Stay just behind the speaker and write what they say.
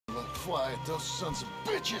Braithwhite, those sons of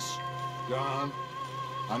bitches. Don,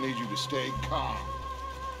 I need you to stay calm.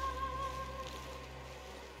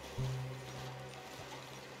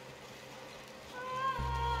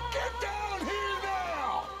 Get down here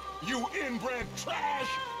now, you inbred trash!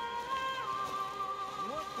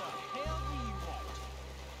 What the hell do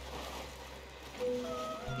you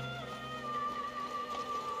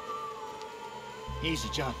want? Easy,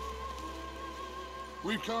 John.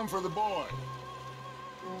 We've come for the boy.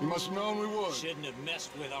 You must have known we would. Shouldn't have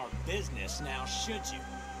messed with our business now, should you?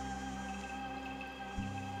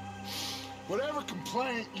 Whatever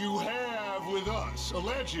complaint you have with us,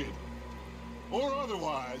 alleged or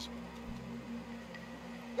otherwise,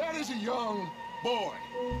 that is a young boy.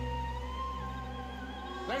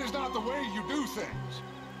 That is not the way you do things.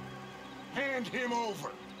 Hand him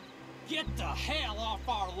over. Get the hell off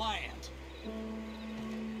our land!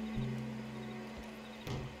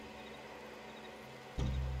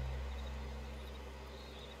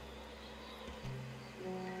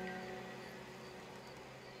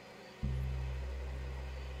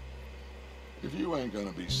 If you ain't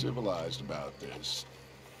gonna be civilized about this...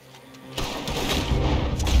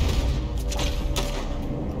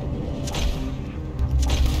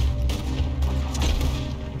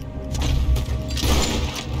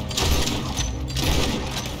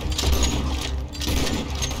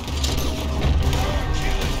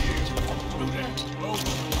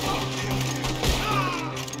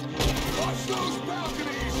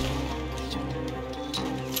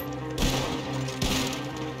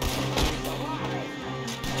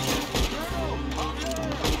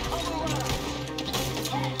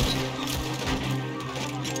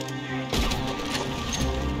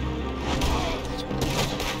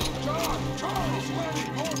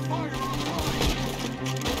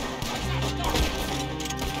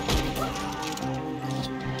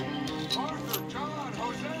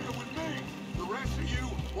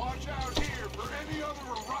 Watch out here for any other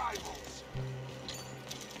arrivals.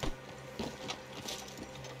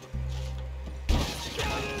 Get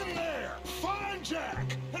in there! Find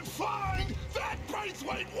Jack! And find that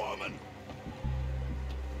Braithwhite woman!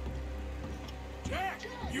 Jack,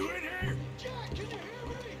 you in here? Jack, can you hear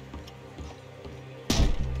me?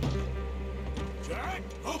 Jack?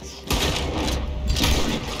 Oh,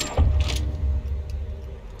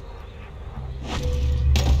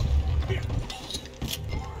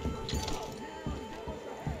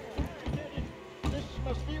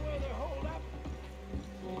 Must be where they're holed up.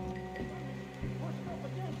 Pushed up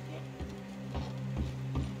against it.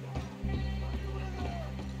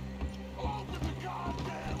 Open the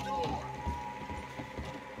goddamn door!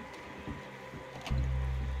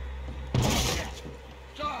 Shit!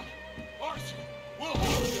 John! Arthur! We'll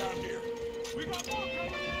hold you down here. We got more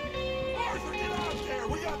coming in! Arthur, get out there!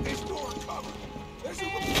 We got this door covered! This is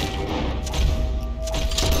the...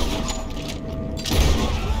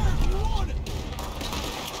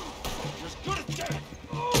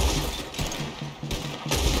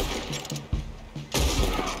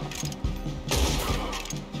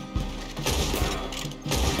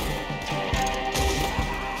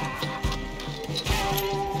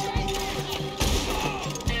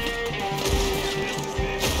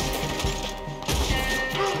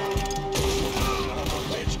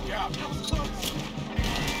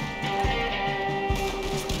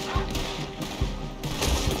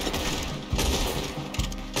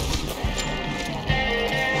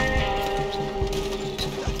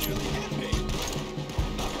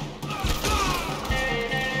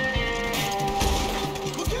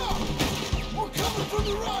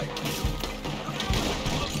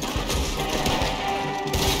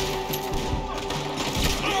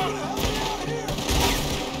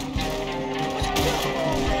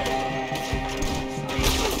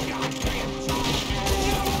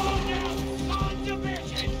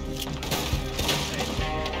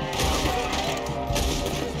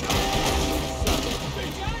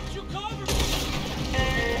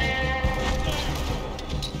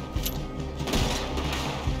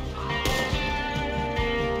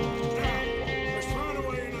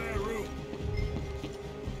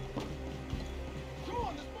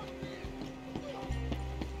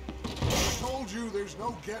 There's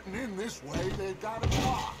no getting in this way. They've got it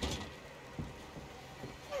locked.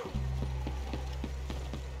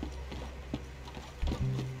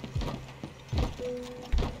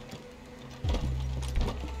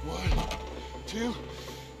 One, two,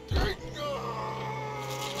 three.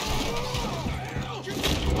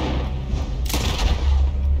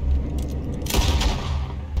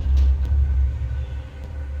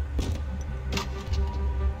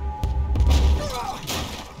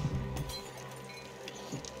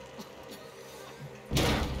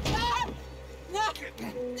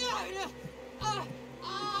 it.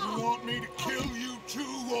 You want me to kill you too,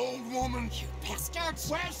 old woman? You bastards!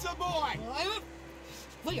 Where's the boy?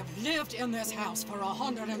 We have lived in this house for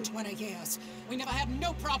 120 years. We never had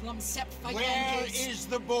no problems except for Where Yankees. is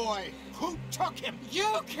the boy? Who took him?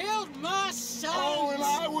 You killed my son! Oh, and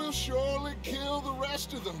I will surely kill the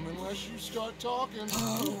rest of them unless you start talking.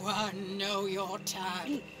 Oh, I know your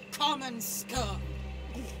type. Common scum.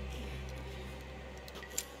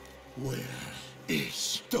 Where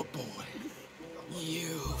is the boy?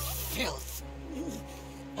 You filth.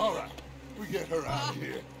 All right, we get her out of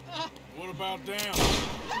here. What about them?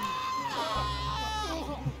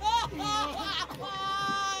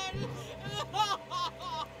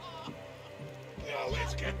 Now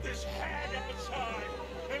let's get this hag inside.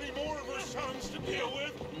 Any more of her sons to deal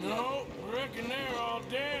with? No, reckon they're all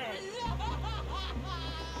dead.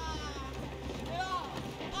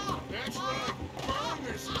 That's right. Burn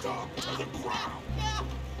this dog to the ground.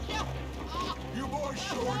 You boys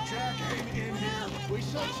sure Jack ain't in here? We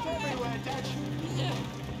searched everywhere, Dutch.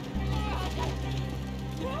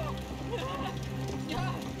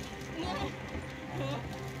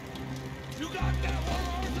 You got that one,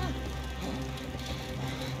 Arthur?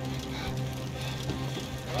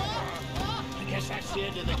 I guess that's the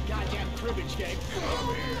end of the goddamn cribbage game.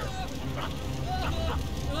 Come here.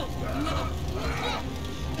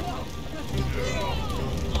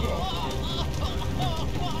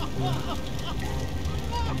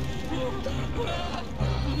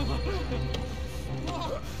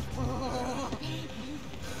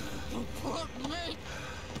 Put me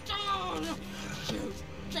down, you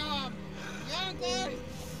damn Yankee!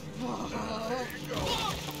 There you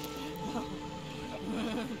go.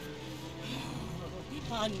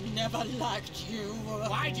 I never liked you.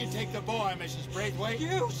 Why'd you take the boy, Mrs. Braithwhite?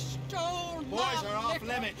 You stole my Boys are off liquor.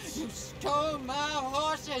 limits. You stole my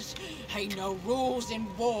horses. Ain't no rules in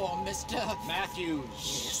war, mister. Matthews,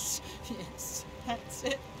 Yes, yes, that's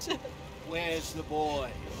it. where's the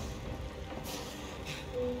boy?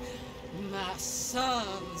 My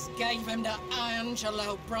sons gave him to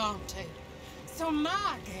Angelo Bronte. So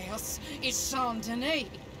my guess is Saint Denis.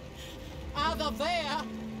 Either there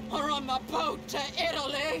or on the boat to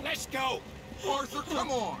Italy. Let's go. Arthur,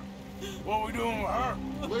 come on. What we doing with her?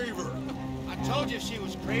 Leave her. I told you she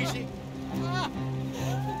was crazy.